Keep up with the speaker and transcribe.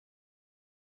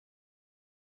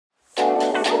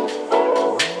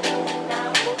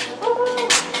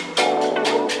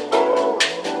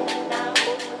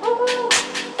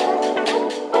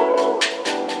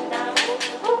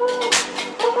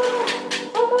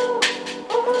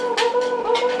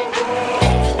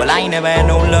I ain't never had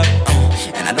no luck,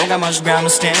 and I don't got much ground to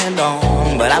stand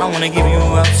on. But I don't wanna give you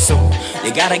up, so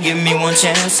you gotta give me one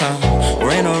chance,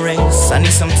 We're in a race, I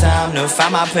need some time to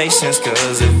find my patience.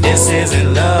 Cause if this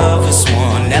isn't love, it's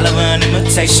one hell of an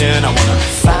imitation. I wanna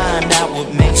find out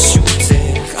what makes you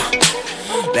tick.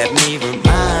 Let me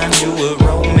remind you what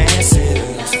romance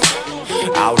is.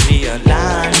 I'll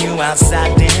realign you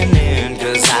outside and in.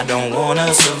 Cause I don't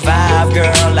wanna survive,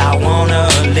 girl, I wanna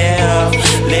live.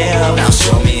 Now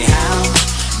show me how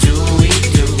do we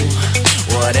do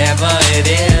whatever it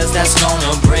is that's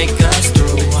gonna break us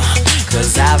through.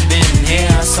 Cause I've been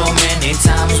here so many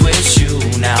times with you.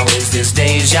 Now is this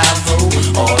deja vu,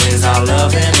 or is our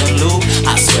love in a loop?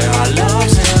 I swear our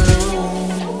love's in a loop.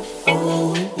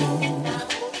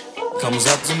 Comes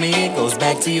up to me, it goes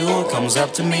back to you. Comes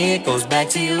up to me, it goes back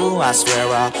to you. I swear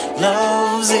our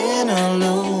love's in a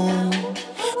loop.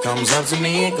 Comes up to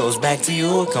me, it goes back to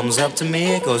you. Comes up to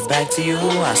me, it goes back to you.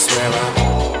 I swear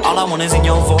all I want is in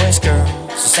your voice, girl.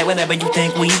 So say whatever you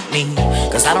think we need.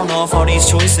 Cause I don't know if all these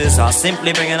choices are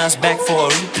simply bringing us back for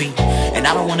a repeat. And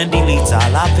I don't wanna delete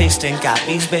all our paste and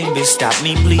copies, baby, stop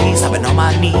me please. I've been on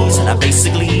my knees and I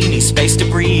basically need space to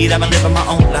breathe. I've been living my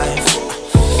own life,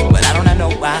 but I don't know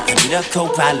why. I need a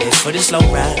co-pilot for this slow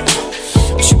ride.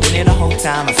 But you been here the whole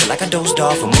time, I feel like I dozed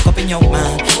off and woke up in your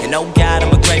mind. And oh God,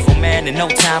 I'm a grateful man. In no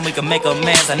time we can make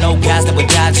amends. I know guys that would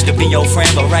die just to be your friend,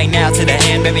 but right now to the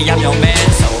end, baby, I'm your man.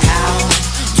 So how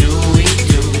do we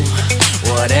do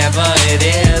whatever it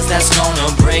is that's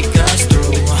gonna break us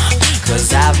through?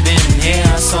 Cause I've been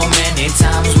here so many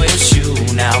times with you.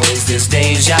 Now is this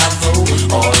deja vu,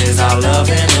 or is our love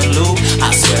in a loop?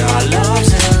 I swear our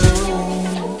love's in a loop.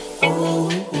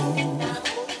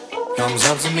 Comes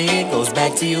up to me, it goes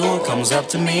back to you. Comes up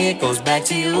to me, it goes back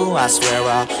to you. I swear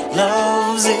our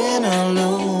love's in a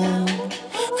loop.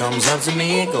 Comes up to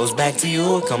me, it goes back to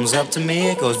you. Comes up to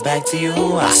me, it goes back to you.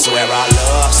 I swear our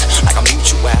love's like a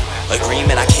mutual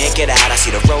agreement I can't get out. I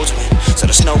see the roads win, so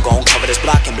the snow gon' cover this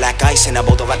block in black ice. And I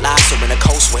both of our lives are in the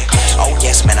coast with. Oh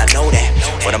yes, man, I know that.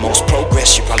 For the most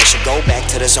progress, you probably should go back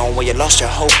to the zone where you lost your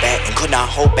hope at and could not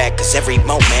hold back. Cause every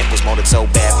moment was more than so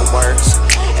bad for words.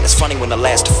 And it's funny when the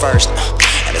last to first,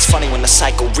 and it's funny when the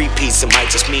cycle repeats. It might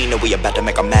just mean that we about to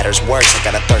make our matters worse. I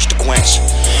got a thirst to quench,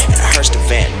 and it hurts to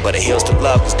vent, but it heals to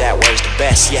love, cause that word's the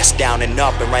best. Yes, down and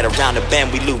up, and right around the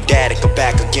bend, we loop that and come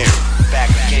back again.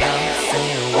 Nothing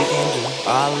we can do,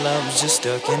 our love's just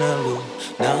stuck in a loop.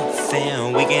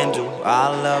 Nothing we can do,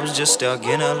 our love's just stuck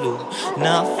in a loop.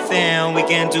 Nothing we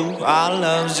can do, our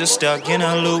love's just stuck in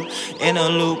a loop. In a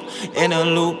loop, in a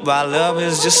loop, our love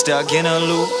is just stuck in a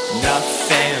loop.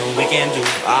 Nothing we can do,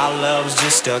 our love's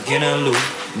just stuck in a loop.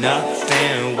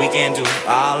 Nothing we can do,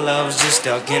 our love's just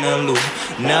stuck in a loop.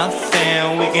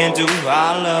 Nothing we can do,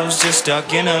 our love's just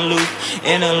stuck in a loop.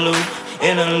 In a loop,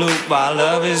 in a loop, our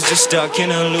love is just stuck in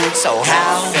a loop. So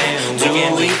how do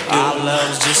we do our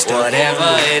love's just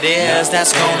whatever it is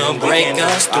that's gonna break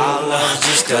us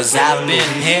through? Cause I've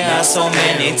been here so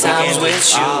many times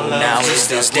with you. Now it's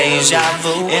this deja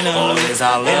vu, in a loop, is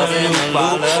our love in a loop.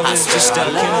 I just our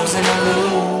love's in a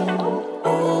loop.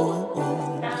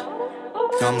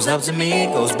 Comes up to me,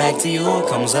 it goes back to you.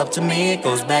 Comes up to me, it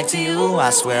goes back to you.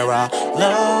 I swear our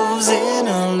love's in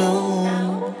a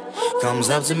loop. Comes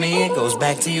up to me, it goes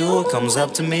back to you. Comes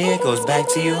up to me, it goes back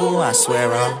to you. I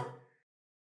swear